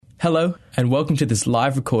Hello, and welcome to this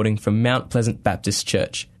live recording from Mount Pleasant Baptist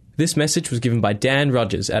Church. This message was given by Dan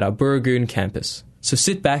Rogers at our Burragoon campus. So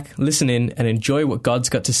sit back, listen in, and enjoy what God's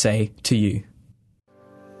got to say to you.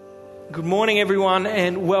 Good morning, everyone,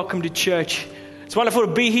 and welcome to church. It's wonderful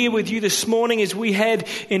to be here with you this morning as we head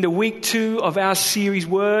into week 2 of our series,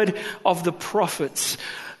 Word of the Prophets.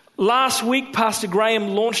 Last week, Pastor Graham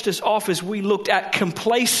launched us off as we looked at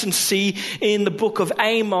complacency in the book of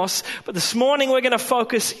Amos. But this morning, we're going to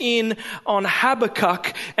focus in on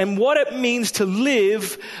Habakkuk and what it means to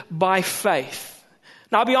live by faith.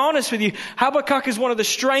 Now, I'll be honest with you, Habakkuk is one of the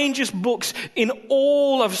strangest books in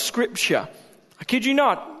all of Scripture. I kid you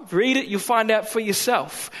not. Read it, you'll find out for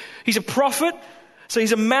yourself. He's a prophet. So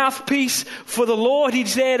he's a mouthpiece for the Lord.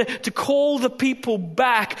 He's there to call the people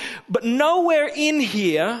back. But nowhere in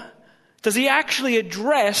here does he actually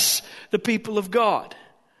address the people of God.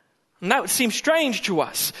 And that would seem strange to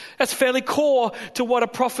us. That's fairly core to what a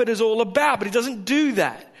prophet is all about. But he doesn't do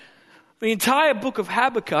that. The entire book of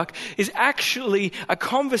Habakkuk is actually a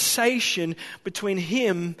conversation between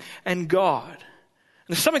him and God. And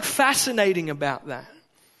there's something fascinating about that.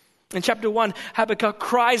 In chapter 1, Habakkuk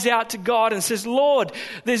cries out to God and says, Lord,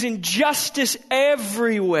 there's injustice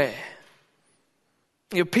everywhere.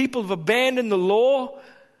 Your people have abandoned the law.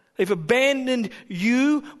 They've abandoned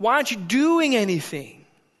you. Why aren't you doing anything?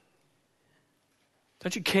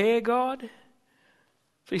 Don't you care, God? So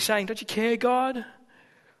he's saying, don't you care, God?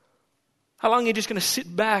 How long are you just going to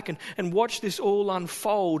sit back and watch this all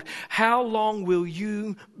unfold? How long will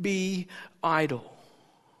you be idle?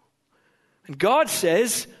 And God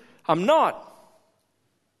says, I'm not.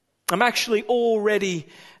 I'm actually already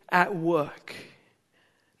at work.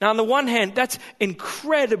 Now, on the one hand, that's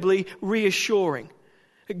incredibly reassuring.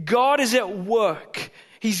 God is at work.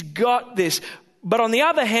 He's got this. But on the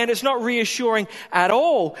other hand, it's not reassuring at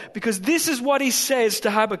all, because this is what he says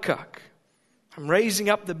to Habakkuk. I'm raising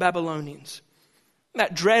up the Babylonians,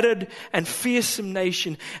 that dreaded and fearsome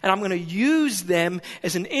nation, and I'm going to use them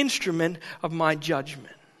as an instrument of my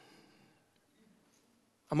judgment.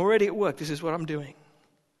 I'm already at work. This is what I'm doing.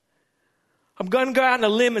 I'm going to go out on a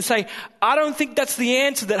limb and say, I don't think that's the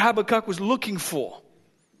answer that Habakkuk was looking for.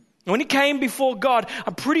 And when he came before God,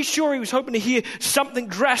 I'm pretty sure he was hoping to hear something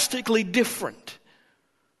drastically different.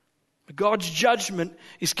 But God's judgment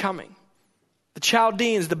is coming. The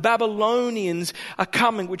Chaldeans, the Babylonians are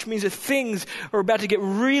coming, which means that things are about to get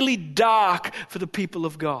really dark for the people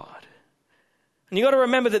of God. And you got to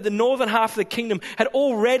remember that the northern half of the kingdom had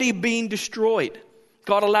already been destroyed.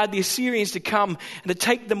 God allowed the Assyrians to come and to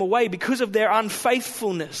take them away because of their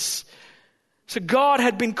unfaithfulness. So God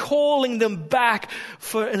had been calling them back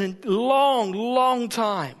for a long, long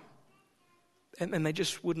time. And they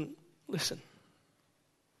just wouldn't listen.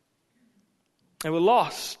 They were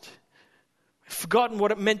lost. They'd forgotten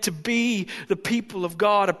what it meant to be the people of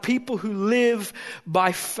God, a people who live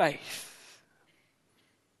by faith.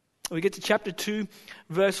 We get to chapter 2,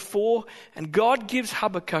 verse 4, and God gives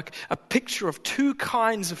Habakkuk a picture of two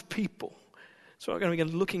kinds of people. That's what we're going to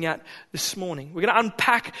be looking at this morning. We're going to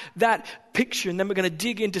unpack that picture, and then we're going to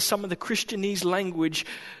dig into some of the Christianese language,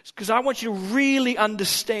 because I want you to really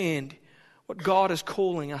understand what God is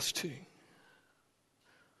calling us to.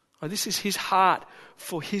 Oh, this is his heart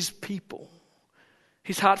for his people.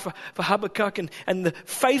 His heart for Habakkuk and the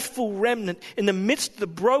faithful remnant in the midst of the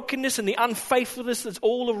brokenness and the unfaithfulness that's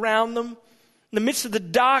all around them. In the midst of the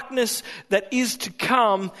darkness that is to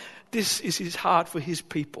come, this is his heart for his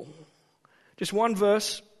people. Just one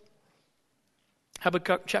verse.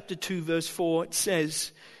 Habakkuk chapter 2 verse 4, it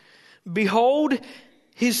says, Behold,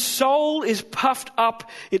 his soul is puffed up.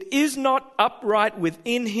 It is not upright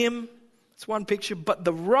within him. That's one picture. But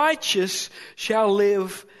the righteous shall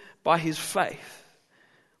live by his faith.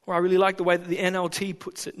 Or I really like the way that the NLT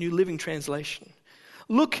puts it, New Living Translation.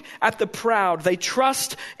 Look at the proud. They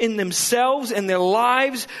trust in themselves and their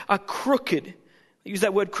lives are crooked. I use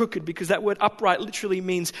that word crooked because that word upright literally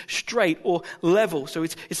means straight or level. So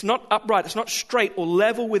it's not upright, it's not straight or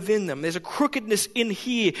level within them. There's a crookedness in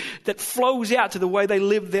here that flows out to the way they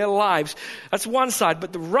live their lives. That's one side,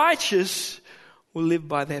 but the righteous will live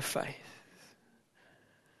by their faith.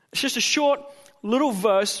 It's just a short little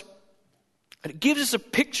verse. And it gives us a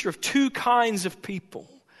picture of two kinds of people.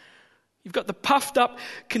 You've got the puffed up,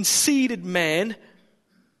 conceited man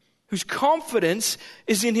whose confidence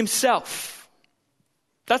is in himself.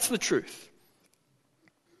 That's the truth.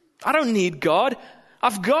 I don't need God.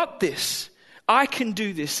 I've got this. I can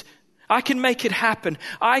do this. I can make it happen.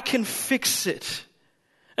 I can fix it.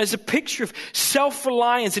 There's a picture of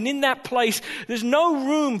self-reliance, and in that place, there's no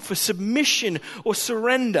room for submission or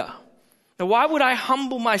surrender. Now, why would I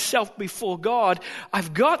humble myself before God?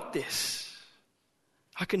 I've got this.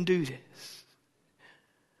 I can do this.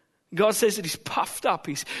 God says that he's puffed up,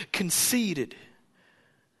 he's conceited,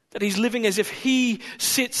 that he's living as if he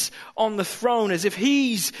sits on the throne, as if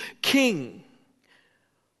he's king.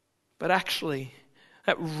 But actually,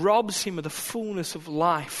 that robs him of the fullness of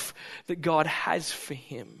life that God has for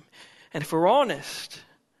him. And if we're honest,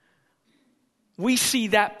 we see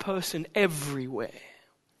that person everywhere,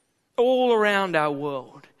 all around our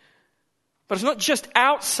world. But it's not just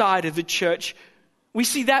outside of the church. We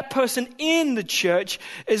see that person in the church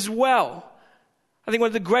as well. I think one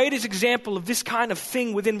of the greatest examples of this kind of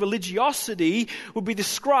thing within religiosity would be the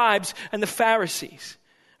scribes and the Pharisees.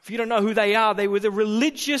 If you don't know who they are, they were the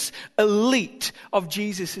religious elite of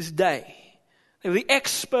Jesus' day. They were the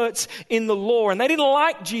experts in the law, and they didn't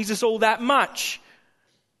like Jesus all that much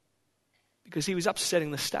because he was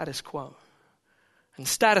upsetting the status quo. And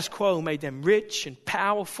status quo made them rich and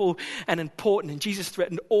powerful and important, and Jesus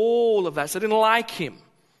threatened all of that, so they didn't like him.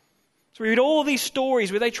 So we read all these stories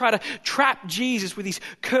where they try to trap Jesus with these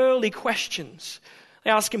curly questions. They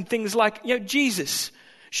ask him things like, Jesus,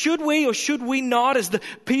 should we or should we not, as the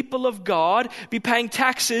people of God, be paying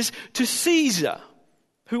taxes to Caesar,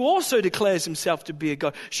 who also declares himself to be a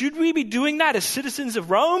God? Should we be doing that as citizens of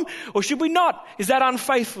Rome, or should we not? Is that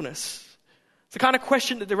unfaithfulness? It's the kind of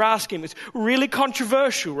question that they're asking. It's really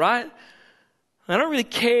controversial, right? They don't really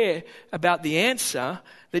care about the answer.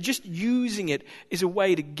 They're just using it as a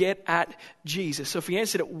way to get at Jesus. So if he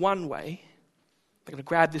answered it one way, they're going to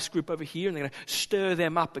grab this group over here and they're going to stir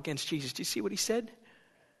them up against Jesus. Do you see what he said?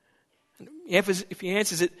 And if he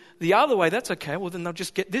answers it the other way, that's okay. Well, then they'll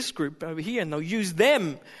just get this group over here and they'll use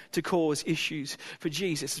them to cause issues for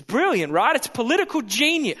Jesus. It's brilliant, right? It's political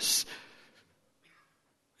genius.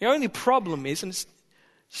 The only problem is, and it's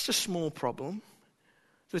just a small problem,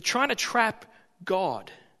 they're trying to trap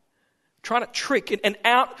God, trying to trick and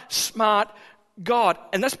outsmart God.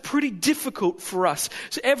 And that's pretty difficult for us.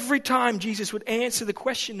 So every time Jesus would answer the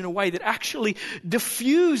question in a way that actually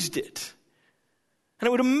diffused it, and it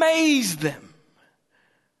would amaze them.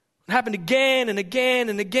 It happened again and again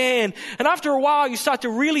and again. And after a while, you start to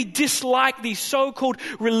really dislike these so-called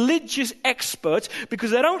religious experts because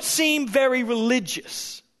they don't seem very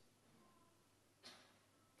religious.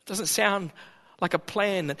 It doesn't sound like a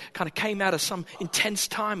plan that kind of came out of some intense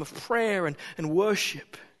time of prayer and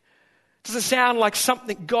worship. It doesn't sound like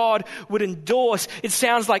something God would endorse. It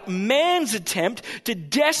sounds like man's attempt to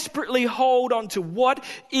desperately hold on to what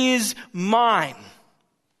is mine.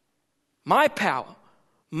 My power,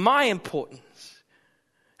 my importance.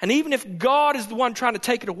 And even if God is the one trying to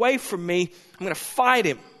take it away from me, I'm going to fight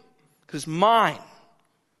him because it's mine.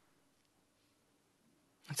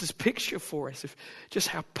 It's this picture for us of just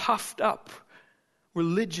how puffed up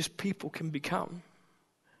religious people can become.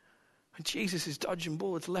 And Jesus is dodging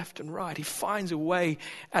bullets left and right. He finds a way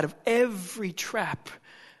out of every trap.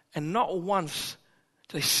 And not once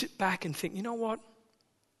do they sit back and think, you know what?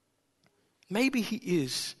 Maybe he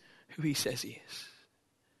is who he says he is.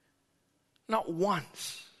 Not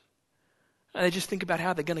once. And they just think about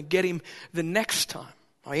how they're going to get him the next time.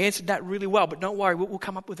 I answered that really well, but don't worry, we'll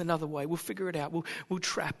come up with another way. We'll figure it out. We'll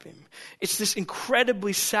trap him. It's this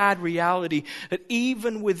incredibly sad reality that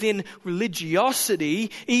even within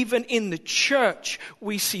religiosity, even in the church,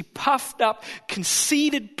 we see puffed up,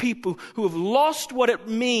 conceited people who have lost what it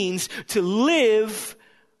means to live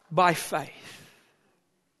by faith.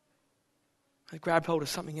 They grab hold of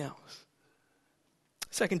something else.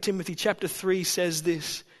 2 Timothy chapter 3 says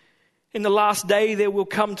this. In the last day there will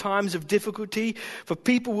come times of difficulty, for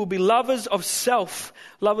people will be lovers of self,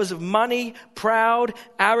 lovers of money, proud,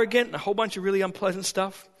 arrogant, and a whole bunch of really unpleasant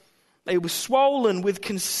stuff. They will be swollen with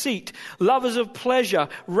conceit, lovers of pleasure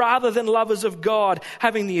rather than lovers of God,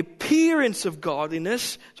 having the appearance of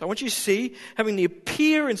godliness. So I want you to see, having the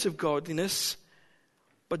appearance of godliness,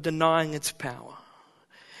 but denying its power.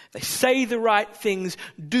 They say the right things,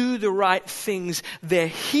 do the right things. They're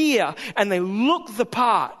here and they look the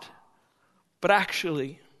part, but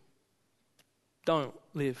actually don't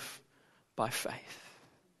live by faith.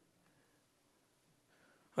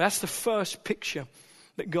 Well, that's the first picture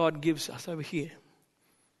that God gives us over here.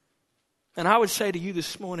 And I would say to you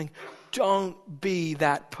this morning, don't be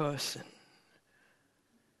that person.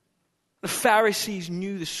 The Pharisees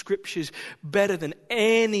knew the scriptures better than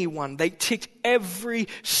anyone. They ticked every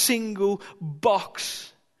single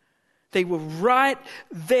box. They were right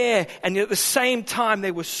there, and yet at the same time,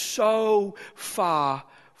 they were so far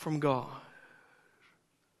from God.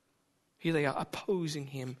 Here they are opposing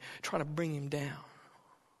him, trying to bring him down.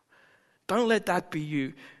 Don't let that be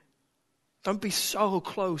you. Don't be so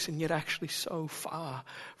close and yet actually so far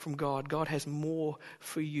from God. God has more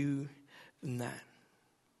for you than that.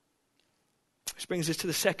 Which brings us to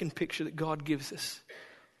the second picture that God gives us.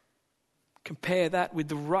 Compare that with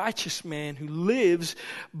the righteous man who lives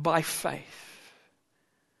by faith.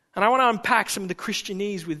 And I want to unpack some of the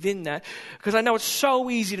Christianese within that, because I know it's so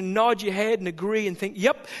easy to nod your head and agree and think,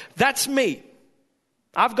 yep, that's me.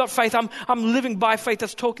 I've got faith. I'm living by faith.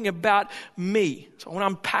 That's talking about me. So I want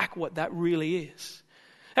to unpack what that really is.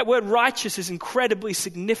 That word righteous is incredibly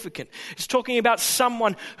significant. It's talking about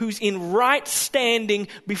someone who's in right standing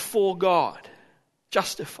before God,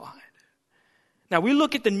 justified. Now we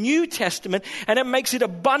look at the New Testament and it makes it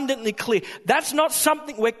abundantly clear. That's not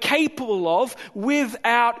something we're capable of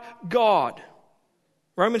without God.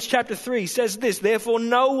 Romans chapter 3 says this, therefore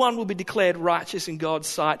no one will be declared righteous in God's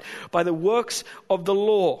sight by the works of the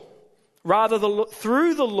law. Rather,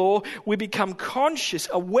 through the law, we become conscious,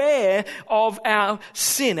 aware of our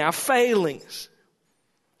sin, our failings.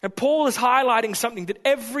 And Paul is highlighting something that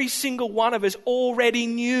every single one of us already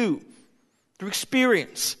knew through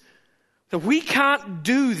experience. That we can't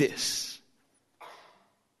do this.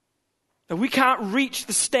 That we can't reach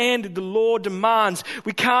the standard the law demands.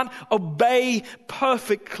 We can't obey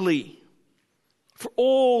perfectly. For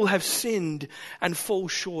all have sinned and fall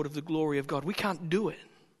short of the glory of God. We can't do it.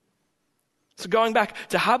 So going back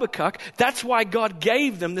to Habakkuk, that's why God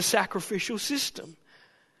gave them the sacrificial system.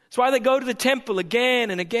 That's why they go to the temple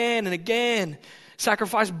again and again and again.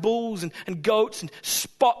 Sacrifice bulls and goats and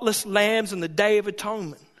spotless lambs on the Day of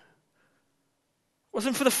Atonement. It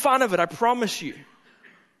wasn't for the fun of it, I promise you.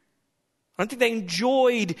 I don't think they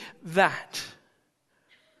enjoyed that.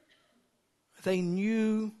 They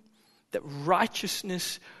knew that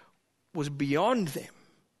righteousness was beyond them,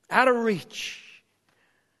 out of reach.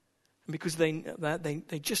 And because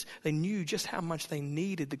they knew just how much they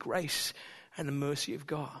needed the grace and the mercy of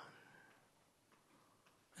God.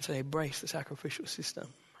 And so they embraced the sacrificial system.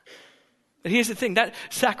 But here's the thing, that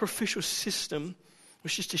sacrificial system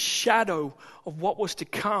was just a shadow of what was to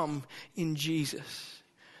come in Jesus.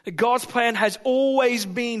 That God's plan has always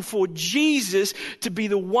been for Jesus to be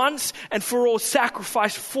the once and for all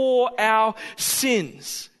sacrifice for our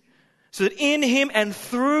sins. So that in him and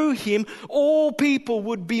through him, all people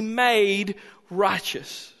would be made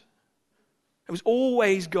righteous. It was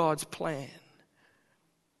always God's plan.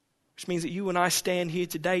 Which means that you and I stand here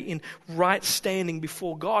today in right standing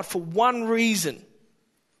before God for one reason.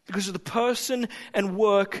 Because of the person and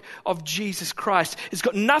work of Jesus Christ. It's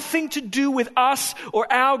got nothing to do with us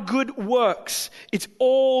or our good works. It's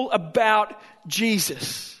all about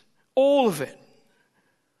Jesus. All of it.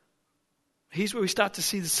 Here's where we start to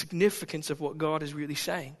see the significance of what God is really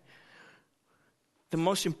saying. The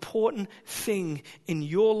most important thing in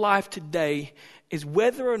your life today is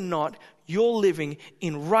whether or not you're living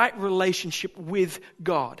in right relationship with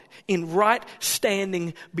God, in right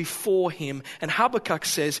standing before him. And Habakkuk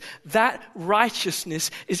says that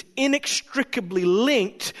righteousness is inextricably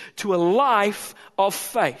linked to a life of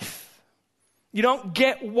faith. You don't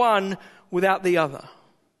get one without the other.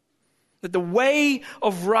 That the way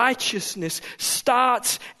of righteousness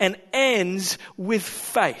starts and ends with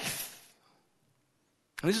faith.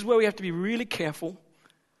 And this is where we have to be really careful.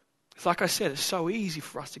 It's like I said, it's so easy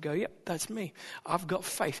for us to go, yep, that's me. I've got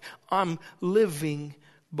faith. I'm living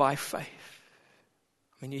by faith.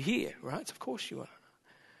 I mean, you're here, right? So of course you are.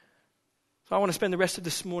 So I want to spend the rest of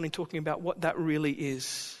this morning talking about what that really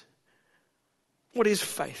is. What is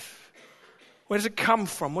faith? Where does it come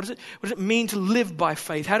from? What does it mean to live by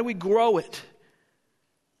faith? How do we grow it?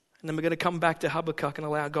 And then we're going to come back to Habakkuk and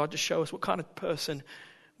allow God to show us what kind of person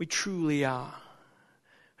we truly are.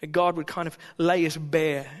 That God would kind of lay us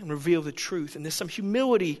bare and reveal the truth. And there's some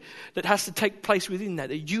humility that has to take place within that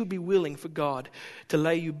you would be willing for God to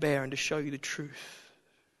lay you bare and to show you the truth.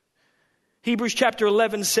 Hebrews chapter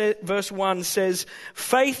 11 verse 1 says,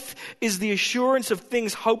 faith is the assurance of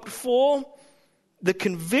things hoped for, the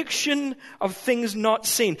conviction of things not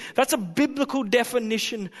seen. That's a biblical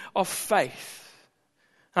definition of faith.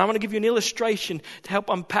 And I'm going to give you an illustration to help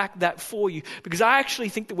unpack that for you. Because I actually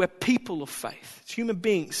think that we're people of faith. It's human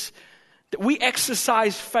beings. That we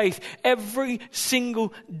exercise faith every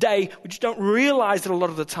single day. We just don't realize it a lot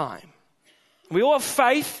of the time. We all have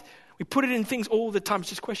faith. We put it in things all the time. It's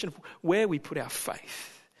just a question of where we put our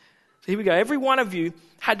faith. So here we go. Every one of you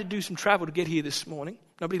had to do some travel to get here this morning.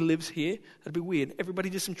 Nobody lives here. That'd be weird. Everybody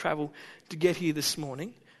did some travel to get here this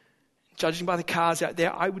morning. Judging by the cars out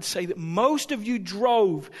there, I would say that most of you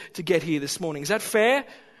drove to get here this morning. Is that fair?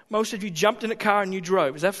 Most of you jumped in a car and you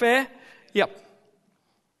drove. Is that fair? Yep.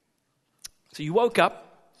 So you woke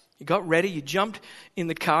up, You got ready, you jumped in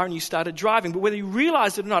the car and you started driving. But whether you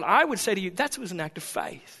realized it or not, I would say to you, that was an act of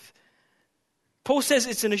faith. Paul says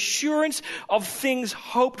it's an assurance of things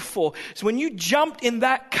hoped for. So when you jumped in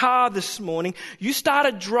that car this morning, you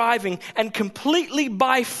started driving and completely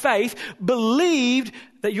by faith believed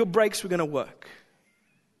that your brakes were going to work.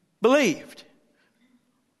 Believed.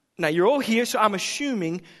 Now you're all here, so I'm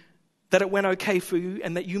assuming that it went okay for you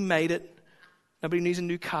and that you made it. Nobody needs a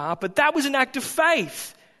new car. But that was an act of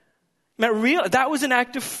faith. That was an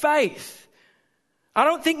act of faith. I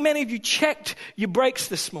don't think many of you checked your brakes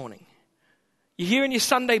this morning. You're here in your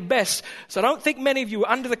Sunday best, so I don't think many of you were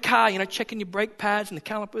under the car, checking your brake pads and the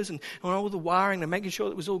calipers and all the wiring and making sure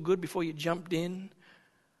that it was all good before you jumped in.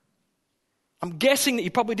 I'm guessing that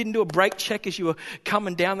you probably didn't do a brake check as you were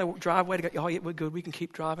coming down the driveway to go, oh yeah, we're good, we can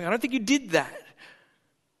keep driving. I don't think you did that.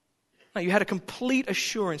 No, you had a complete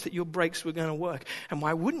assurance that your brakes were going to work. And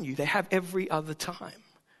why wouldn't you? They have every other time.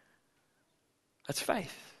 That's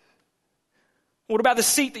faith. What about the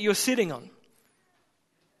seat that you're sitting on?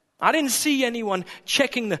 I didn't see anyone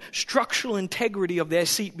checking the structural integrity of their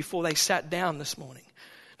seat before they sat down this morning.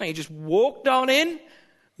 No, you just walked on in,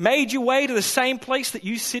 made your way to the same place that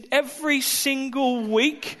you sit every single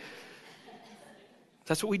week.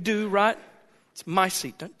 That's what we do, right? It's my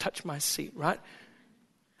seat. Don't touch my seat, right?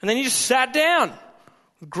 And then you just sat down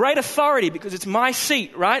with great authority because it's my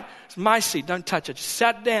seat, right? It's my seat. Don't touch it. Just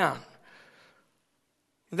sat down.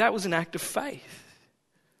 That was an act of faith.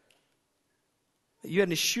 That you had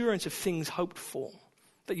an assurance of things hoped for.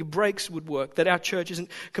 That your brakes would work. That our church isn't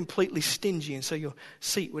completely stingy and so your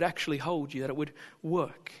seat would actually hold you. That it would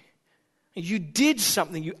work. And you did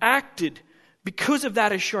something. You acted because of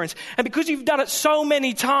that assurance. And because you've done it so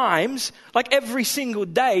many times, like every single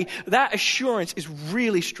day, that assurance is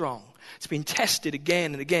really strong. It's been tested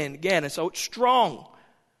again and again and again. And so it's strong.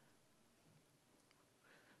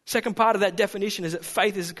 Second part of that definition is that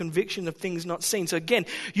faith is a conviction of things not seen. So again,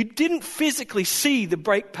 you didn't physically see the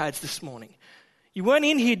brake pads this morning. You weren't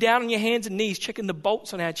in here down on your hands and knees checking the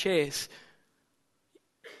bolts on our chairs.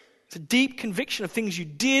 It's a deep conviction of things you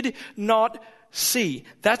did not see.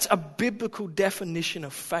 That's a biblical definition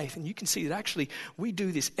of faith. And you can see that actually we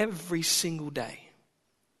do this every single day.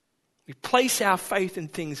 We place our faith in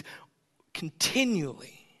things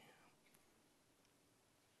continually.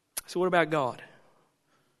 So what about God?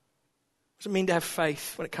 What does it mean to have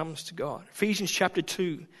faith when it comes to God? Ephesians chapter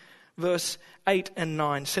 2, verse 8 and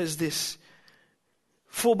 9 says this.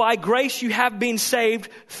 For by grace you have been saved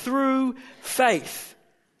through faith.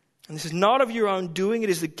 And this is not of your own doing. It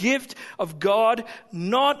is the gift of God,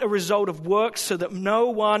 not a result of works, so that no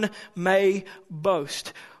one may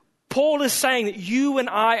boast. Paul is saying that you and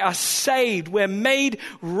I are saved. We're made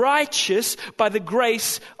righteous by the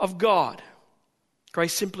grace of God.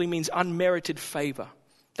 Grace simply means unmerited favor.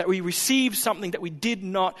 That we receive something that we did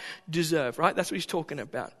not deserve, right? That's what he's talking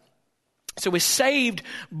about. So we're saved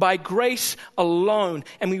by grace alone.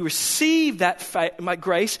 And we receive that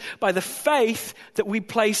grace by the faith that we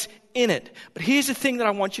place in it. But here's the thing that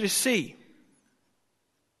I want you to see.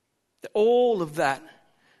 That all of that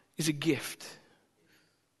is a gift.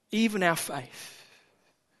 Even our faith.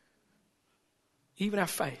 Even our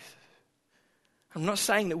faith. I'm not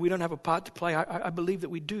saying that we don't have a part to play. I believe that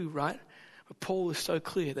we do, right? But Paul is so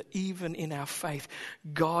clear that even in our faith,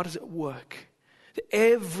 God is at work. That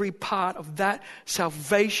every part of that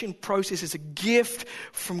salvation process is a gift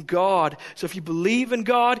from God. So if you believe in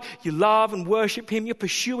God, you love and worship Him, you're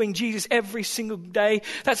pursuing Jesus every single day,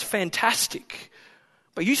 that's fantastic.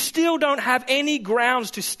 But you still don't have any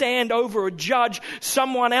grounds to stand over or judge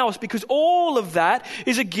someone else because all of that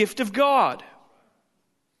is a gift of God.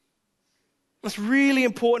 It's really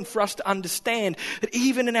important for us to understand that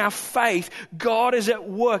even in our faith, God is at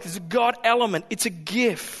work. There's a God element. It's a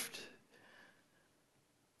gift.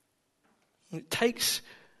 And it takes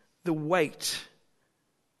the weight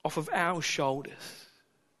off of our shoulders.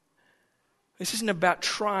 This isn't about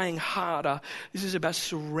trying harder. This is about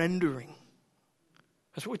surrendering.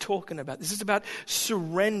 That's what we're talking about. This is about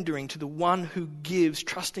surrendering to the one who gives,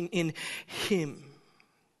 trusting in Him.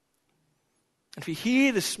 And if you're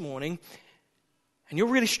here this morning and you're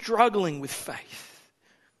really struggling with faith,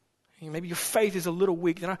 maybe your faith is a little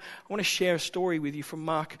weak, then I want to share a story with you from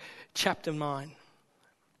Mark chapter 9.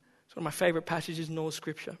 It's one of my favorite passages in all of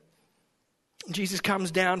Scripture. Jesus comes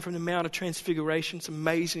down from the Mount of Transfiguration. It's an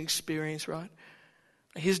amazing experience, right?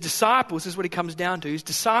 His disciples, this is what he comes down to. His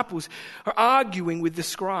disciples are arguing with the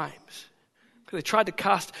scribes because they tried to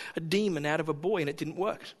cast a demon out of a boy and it didn't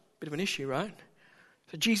work. Bit of an issue, right?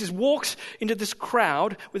 So Jesus walks into this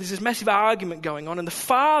crowd with this massive argument going on, and the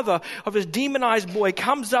father of this demonized boy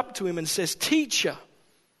comes up to him and says, "Teacher,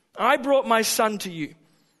 I brought my son to you.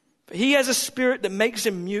 But he has a spirit that makes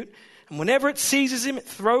him mute. And whenever it seizes him, it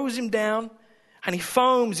throws him down. And he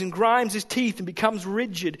foams and grinds his teeth and becomes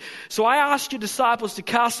rigid. So I asked your disciples to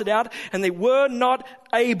cast it out, and they were not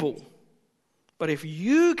able. But if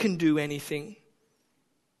you can do anything,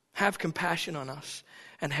 have compassion on us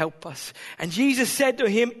and help us. And Jesus said to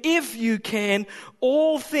him, if you can,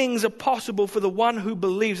 all things are possible for the one who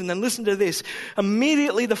believes. And then listen to this.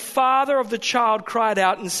 Immediately the father of the child cried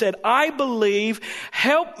out and said, I believe,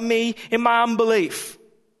 help me in my unbelief.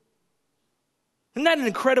 Isn't that an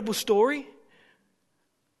incredible story?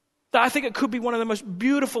 I think it could be one of the most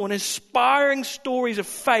beautiful and inspiring stories of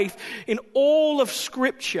faith in all of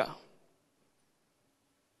Scripture.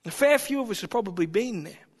 A fair few of us have probably been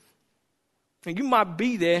there. And you might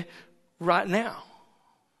be there right now.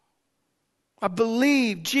 I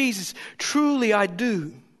believe, Jesus, truly I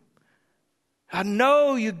do. I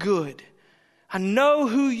know you're good. I know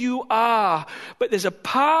who you are. But there's a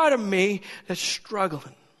part of me that's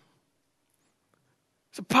struggling.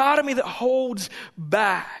 There's a part of me that holds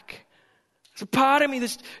back. There's a part of me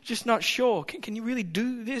that's just not sure. Can you really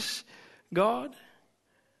do this, God?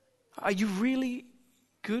 Are you really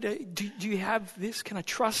good? Do you have this? Can I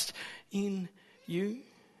trust in you?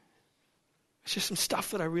 It's just some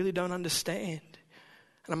stuff that I really don't understand.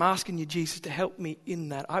 And I'm asking you, Jesus, to help me in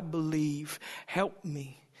that. I believe. Help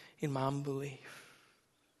me in my unbelief.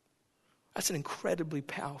 That's an incredibly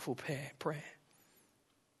powerful prayer.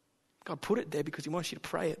 God put it there because he wants you to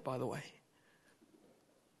pray it, by the way.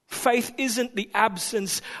 Faith isn't the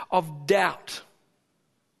absence of doubt.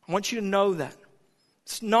 I want you to know that.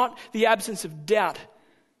 It's not the absence of doubt.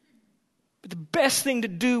 But the best thing to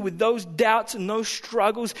do with those doubts and those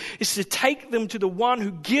struggles is to take them to the one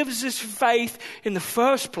who gives us faith in the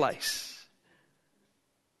first place.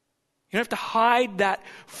 You don't have to hide that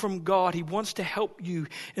from God. He wants to help you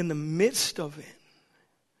in the midst of it.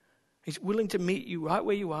 He's willing to meet you right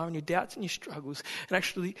where you are in your doubts and your struggles and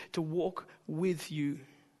actually to walk with you.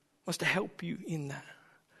 He wants to help you in that.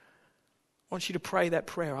 I want you to pray that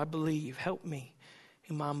prayer. I believe. Help me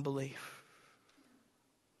in my unbelief.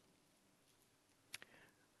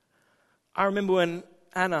 I remember when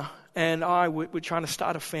Anna and I were trying to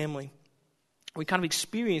start a family. We kind of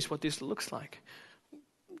experienced what this looks like.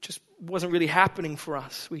 It just wasn't really happening for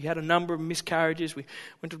us. We had a number of miscarriages. We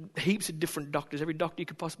went to heaps of different doctors, every doctor you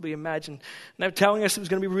could possibly imagine. And they were telling us it was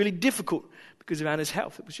going to be really difficult because of Anna's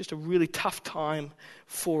health. It was just a really tough time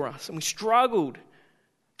for us. And we struggled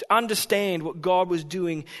to understand what God was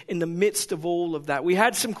doing in the midst of all of that. We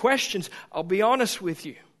had some questions, I'll be honest with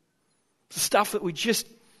you. The stuff that we just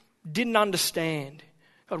didn't understand.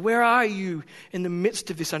 God, where are you in the midst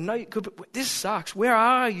of this? I know you could, but this sucks. Where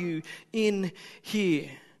are you in here?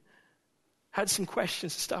 Had some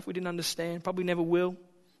questions and stuff we didn't understand. Probably never will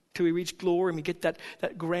till we reach glory and we get that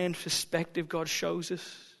grand perspective God shows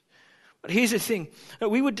us. But here's the thing.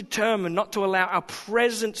 We were determined not to allow our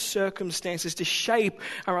present circumstances to shape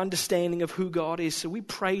our understanding of who God is. So we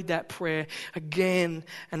prayed that prayer again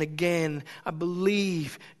and again. I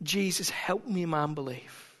believe, Jesus, help me in my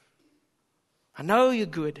unbelief. I know you're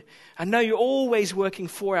good. I know you're always working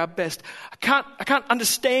for our best. I can't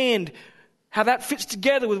understand how that fits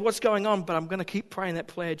together with what's going on, but I'm going to keep praying that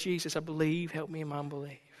prayer. Jesus, I believe, help me in my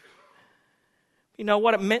unbelief. You know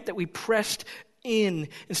what? It meant that we pressed in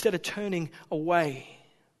instead of turning away.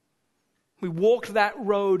 We walked that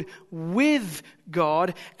road with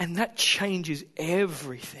God, and that changes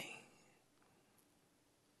everything.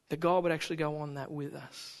 That God would actually go on that with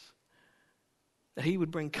us. That he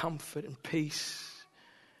would bring comfort and peace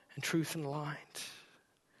and truth and light.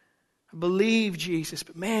 I believe, Jesus,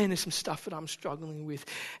 but man, there's some stuff that I'm struggling with.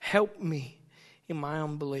 Help me in my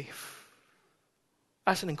unbelief.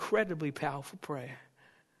 That's an incredibly powerful prayer.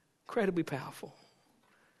 Incredibly powerful.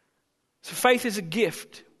 So faith is a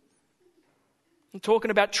gift. I'm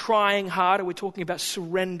talking about trying harder. We're talking about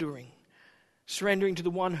surrendering. Surrendering to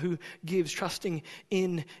the one who gives, trusting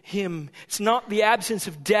in him. It's not the absence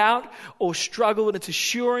of doubt or struggle, and it's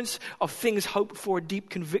assurance of things hoped for, a deep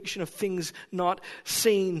conviction of things not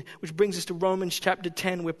seen. Which brings us to Romans chapter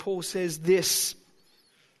 10, where Paul says this: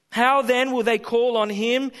 how then will they call on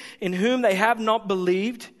him in whom they have not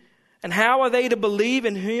believed? And how are they to believe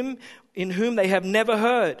in him in whom they have never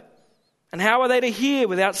heard? And how are they to hear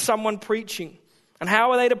without someone preaching? And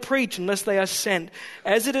how are they to preach unless they are sent?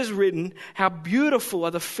 As it is written, how beautiful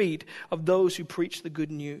are the feet of those who preach the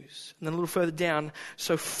good news. And then a little further down,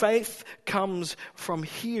 so faith comes from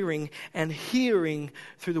hearing, and hearing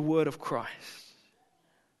through the word of Christ.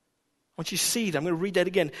 I want you to see that. I'm going to read that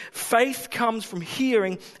again. Faith comes from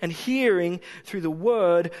hearing, and hearing through the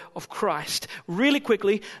word of Christ. Really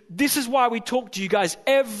quickly, this is why we talk to you guys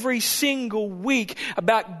every single week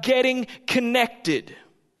about getting connected.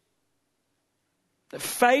 That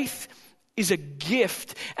faith is a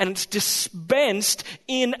gift, and it's dispensed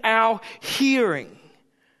in our hearing.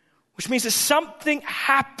 Which means that something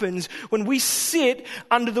happens when we sit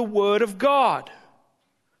under the word of God.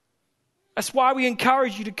 That's why we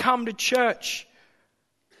encourage you to come to church.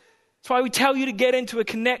 That's why we tell you to get into a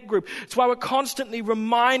connect group. That's why we're constantly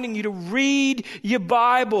reminding you to read your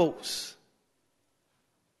Bibles.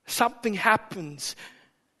 Something happens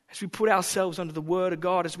as we put ourselves under the Word of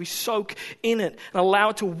God, as we soak in it and allow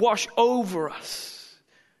it to wash over us.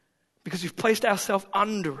 Because we've placed ourselves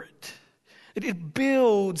under it. It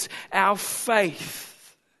builds our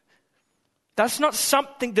faith. That's not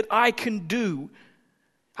something that I can do.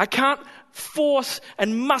 I can't force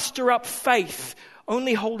and muster up faith.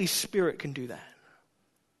 Only Holy Spirit can do that.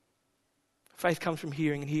 Faith comes from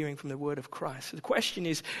hearing, and hearing from the word of Christ. So the question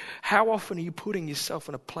is, how often are you putting yourself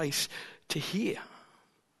in a place to hear?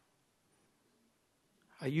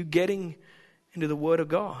 Are you getting into the word of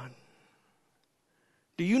God?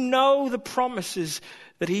 Do you know the promises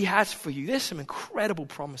that he has for you? There's some incredible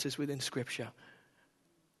promises within Scripture.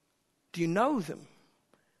 Do you know them?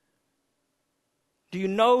 Do you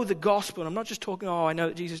know the gospel? And I'm not just talking, I know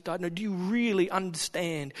that Jesus died. No, do you really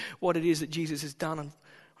understand what it is that Jesus has done on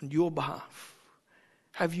your behalf?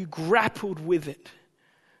 Have you grappled with it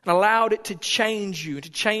and allowed it to change you, to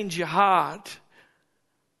change your heart?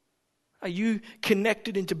 Are you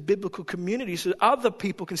connected into biblical communities so that other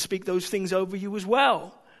people can speak those things over you as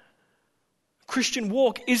well? Christian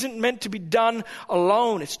walk isn't meant to be done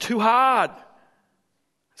alone. It's too hard.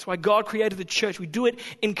 That's why God created the church. We do it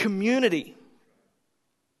in community.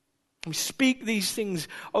 We speak these things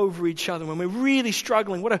over each other. When we're really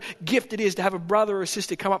struggling, what a gift it is to have a brother or a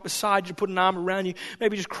sister come up beside you, put an arm around you,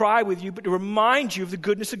 maybe just cry with you, but to remind you of the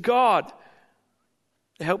goodness of God.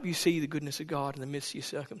 To help you see the goodness of God in the midst of your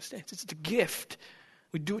circumstances. It's a gift.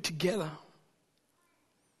 We do it together.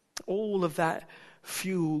 All of that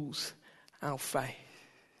fuels our faith.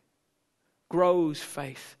 Grows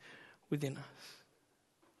faith within us.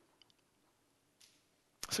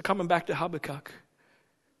 So coming back to Habakkuk.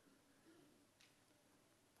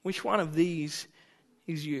 Which one of these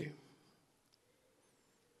is you?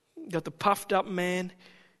 You got the puffed up man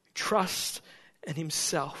who trusts in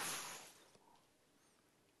himself.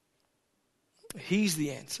 He's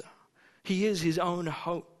the answer. He is his own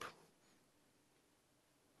hope.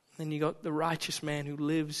 Then you got the righteous man who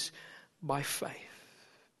lives by faith.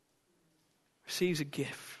 Receives a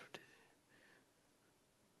gift.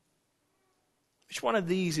 Which one of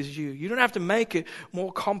these is you? You don't have to make it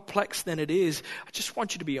more complex than it is. I just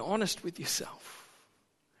want you to be honest with yourself.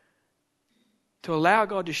 To allow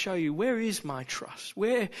God to show you, where is my trust?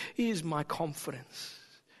 Where is my confidence?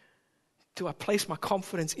 Do I place my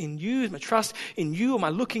confidence in you? Is my trust in you? Am I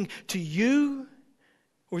looking to you?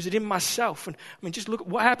 Or is it in myself? And just look at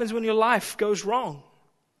what happens when your life goes wrong.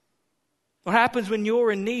 What happens when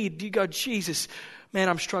you're in need? Do you go, Jesus, man,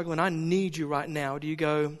 I'm struggling. I need you right now. Do you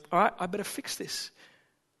go, all right, I better fix this?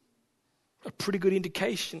 A pretty good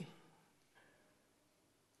indication.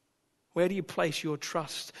 Where do you place your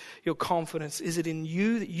trust, your confidence? Is it in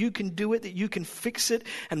you, that you can do it, that you can fix it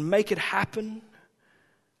and make it happen?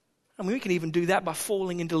 I mean, we can even do that by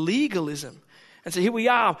falling into legalism. And so here we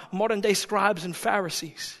are, modern day scribes and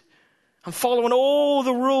Pharisees. I'm following all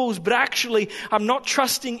the rules, but actually I'm not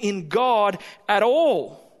trusting in God at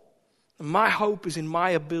all. And my hope is in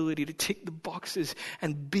my ability to tick the boxes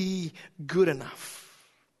and be good enough.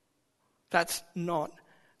 That's not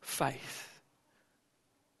faith.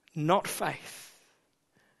 Not faith.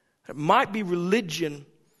 It might be religion,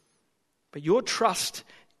 but your trust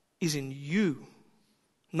is in you,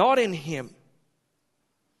 not in him.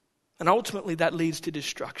 And ultimately that leads to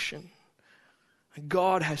destruction. And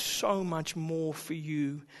God has so much more for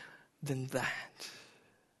you than that.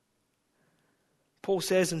 Paul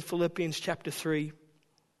says in Philippians chapter 3,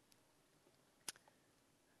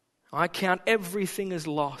 I count everything as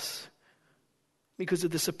loss because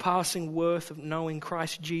of the surpassing worth of knowing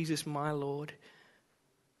Christ Jesus my Lord.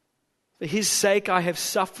 For his sake I have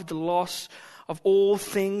suffered the loss of all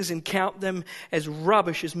things and count them as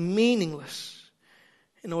rubbish, as meaningless,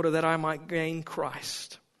 in order that I might gain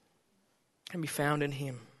Christ and be found in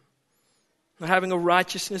him. Not having a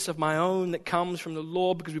righteousness of my own that comes from the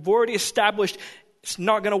law, because we've already established it's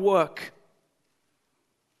not going to work.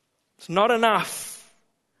 It's not enough.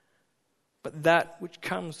 But that which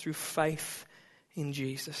comes through faith in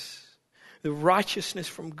Jesus, the righteousness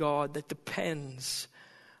from God that depends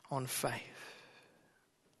on faith.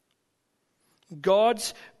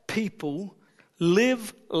 God's people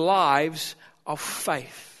live lives of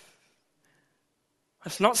faith.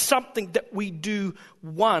 It's not something that we do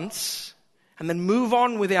once and then move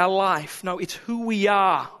on with our life. No, it's who we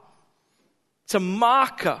are. It's a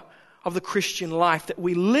marker of the Christian life that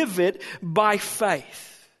we live it by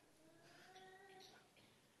faith.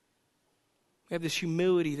 We have this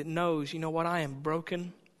humility that knows, you know what, I am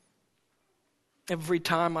broken. Every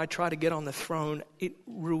time I try to get on the throne, it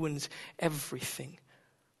ruins everything.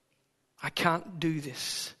 I can't do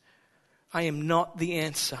this. I am not the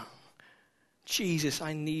answer. Jesus,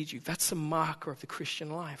 I need you. That's the marker of the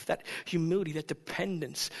Christian life. That humility, that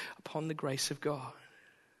dependence upon the grace of God.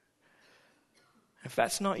 If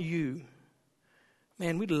that's not you,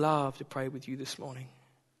 man, we'd love to pray with you this morning.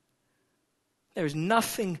 There is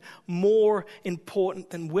nothing more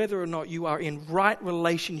important than whether or not you are in right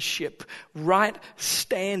relationship, right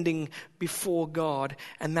standing before God.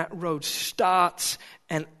 And that road starts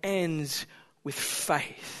and ends with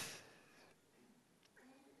faith.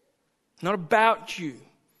 Not about you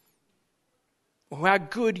or how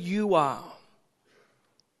good you are,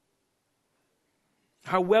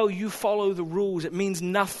 how well you follow the rules. It means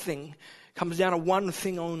nothing. It comes down to one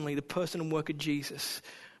thing only, the person and work of Jesus,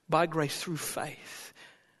 by grace through faith.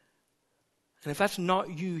 And if that's not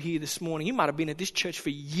you here this morning, you might have been at this church for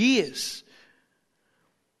years.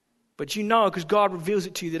 But you know, because God reveals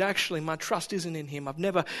it to you, that actually my trust isn't in Him. I've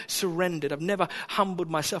never surrendered. I've never humbled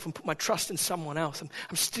myself and put my trust in someone else.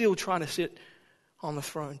 I'm still trying to sit on the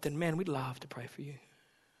throne. Then, man, we'd love to pray for you.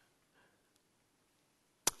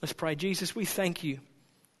 Let's pray. Jesus, we thank you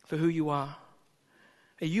for who you are.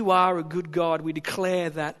 You are a good God. We declare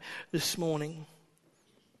that this morning.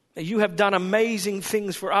 That you have done amazing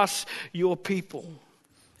things for us, your people.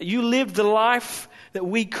 That you lived the life that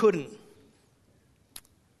we couldn't.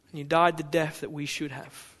 And you died the death that we should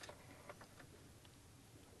have.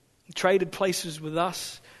 You traded places with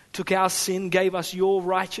us, took our sin, gave us your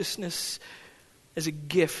righteousness as a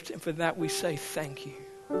gift. And for that we say thank you.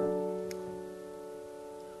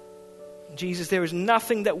 Jesus, there is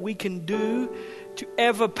nothing that we can do to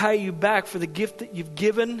ever pay you back for the gift that you've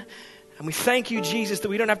given. And we thank you, Jesus, that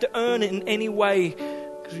we don't have to earn it in any way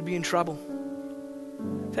because we'd be in trouble.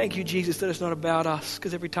 Thank you, Jesus, that it's not about us,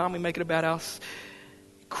 because every time we make it about us,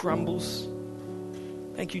 it crumbles.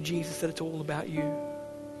 Thank you, Jesus, that it's all about you.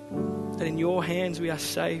 That in your hands we are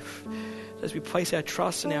safe. As we place our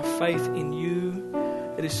trust and our faith in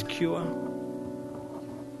you, it is secure.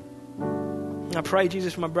 And I pray,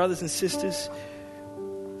 Jesus, for my brothers and sisters.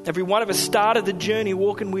 Every one of us started the journey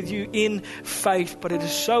walking with you in faith, but it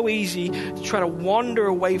is so easy to try to wander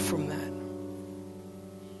away from that.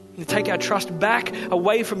 And to take our trust back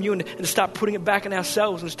away from you and to start putting it back in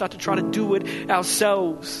ourselves and start to try to do it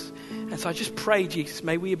ourselves. And so I just pray, Jesus,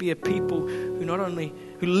 may we be a people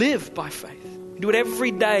who live by faith. We do it every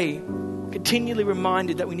day, continually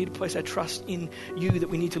reminded that we need to place our trust in you, that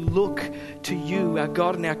we need to look to you, our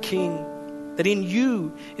God and our King, that in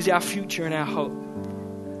you is our future and our hope.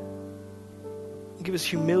 Give us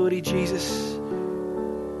humility, Jesus.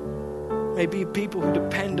 May be people who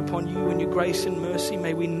depend upon you and your grace and mercy.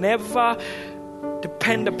 May we never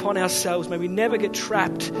depend upon ourselves. May we never get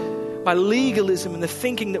trapped by legalism and the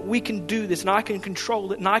thinking that we can do this and I can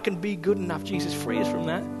control it and I can be good enough. Jesus, free us from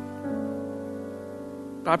that.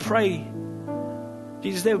 But I pray,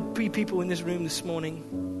 Jesus, there will be people in this room this morning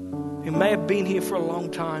who may have been here for a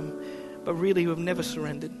long time, but really who have never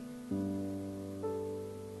surrendered.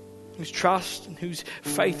 Whose trust and whose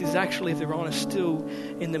faith is actually, if they're honest, still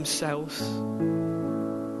in themselves.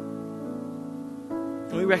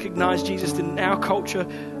 And we recognize, Jesus, that in our culture,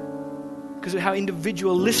 because of how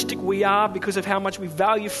individualistic we are, because of how much we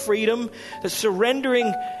value freedom, that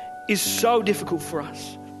surrendering is so difficult for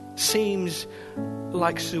us. Seems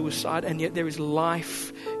like suicide, and yet there is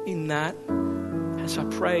life in that. And so I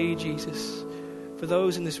pray, Jesus, for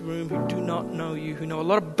those in this room who do not know you, who know a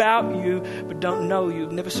lot about you, but don't know you,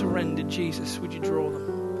 have never surrendered, Jesus, would you draw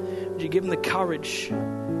them? Would you give them the courage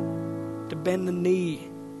to bend the knee,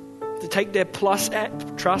 to take their trust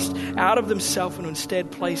out of themselves and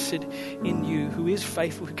instead place it in you, who is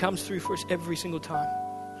faithful, who comes through for us every single time.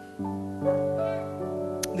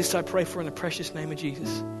 This I pray for in the precious name of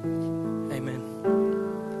Jesus. Amen.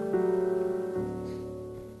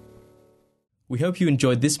 We hope you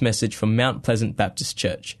enjoyed this message from Mount Pleasant Baptist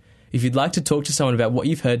Church. If you'd like to talk to someone about what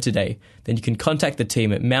you've heard today, then you can contact the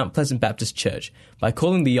team at Mount Pleasant Baptist Church by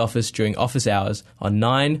calling the office during office hours on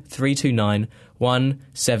 9329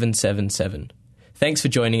 1777. Thanks for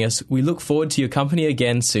joining us. We look forward to your company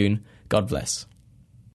again soon. God bless.